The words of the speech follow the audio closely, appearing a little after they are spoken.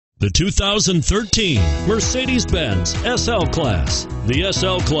The 2013 Mercedes-Benz SL Class. The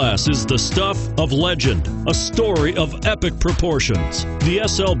SL Class is the stuff of legend, a story of epic proportions. The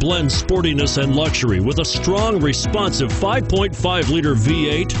SL blends sportiness and luxury with a strong, responsive 5.5-liter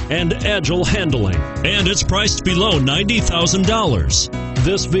V8 and agile handling. And it's priced below $90,000.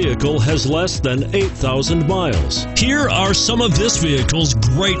 This vehicle has less than 8,000 miles. Here are some of this vehicle's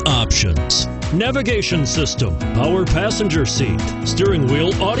great options: navigation system, power passenger seat, steering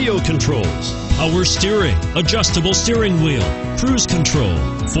wheel audio controls, power steering, adjustable steering wheel, cruise control,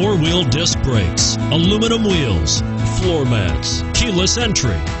 four-wheel disc brakes, aluminum wheels, floor mats, keyless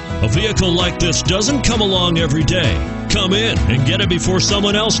entry. A vehicle like this doesn't come along every day. Come in and get it before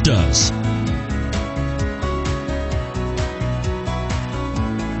someone else does.